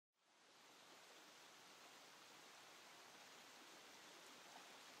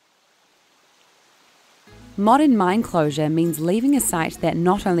Modern mine closure means leaving a site that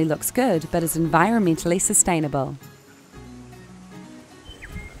not only looks good but is environmentally sustainable.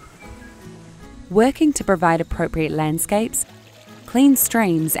 Working to provide appropriate landscapes, clean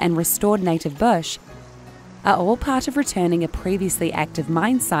streams and restored native bush are all part of returning a previously active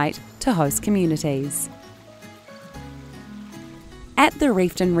mine site to host communities. At the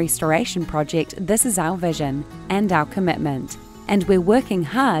Reefton Restoration Project, this is our vision and our commitment, and we're working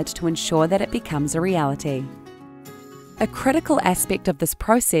hard to ensure that it becomes a reality. A critical aspect of this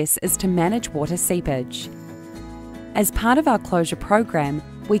process is to manage water seepage. As part of our closure program,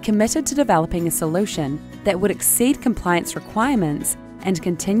 we committed to developing a solution that would exceed compliance requirements and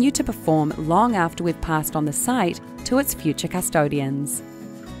continue to perform long after we've passed on the site to its future custodians.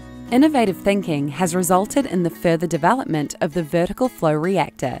 Innovative thinking has resulted in the further development of the Vertical Flow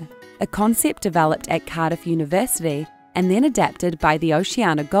Reactor, a concept developed at Cardiff University and then adapted by the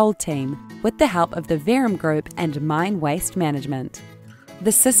OceanaGold team with the help of the Verum Group and Mine Waste Management.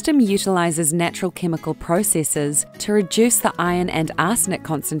 The system utilises natural chemical processes to reduce the iron and arsenic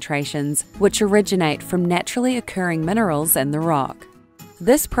concentrations which originate from naturally occurring minerals in the rock.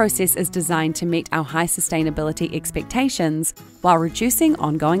 This process is designed to meet our high sustainability expectations while reducing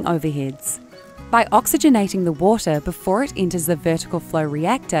ongoing overheads. By oxygenating the water before it enters the vertical flow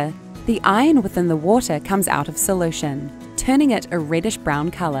reactor, the iron within the water comes out of solution, turning it a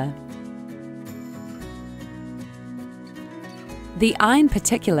reddish-brown colour. The iron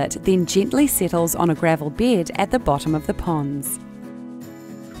particulate then gently settles on a gravel bed at the bottom of the ponds.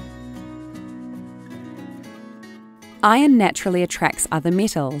 Iron naturally attracts other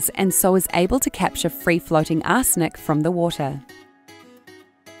metals and so is able to capture free-floating arsenic from the water.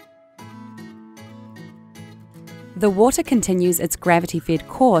 The water continues its gravity-fed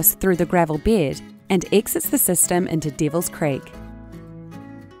course through the gravel bed and exits the system into Devil's Creek.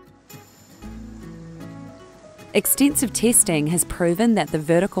 Extensive testing has proven that the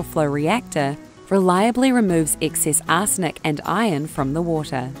vertical flow reactor reliably removes excess arsenic and iron from the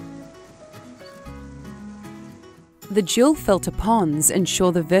water. The dual filter ponds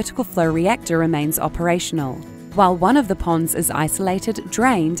ensure the vertical flow reactor remains operational, while one of the ponds is isolated,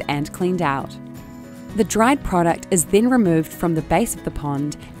 drained and cleaned out. The dried product is then removed from the base of the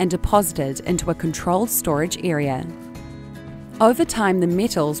pond and deposited into a controlled storage area. Over time, the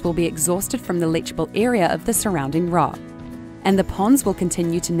metals will be exhausted from the leachable area of the surrounding rock, and the ponds will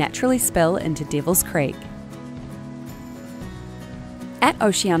continue to naturally spill into Devil's Creek. At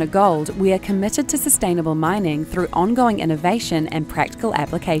OceanaGold, we are committed to sustainable mining through ongoing innovation and practical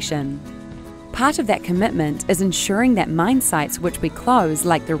application. Part of that commitment is ensuring that mine sites which we close,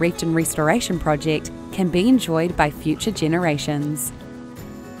 like the Reefton Restoration Project, can be enjoyed by future generations.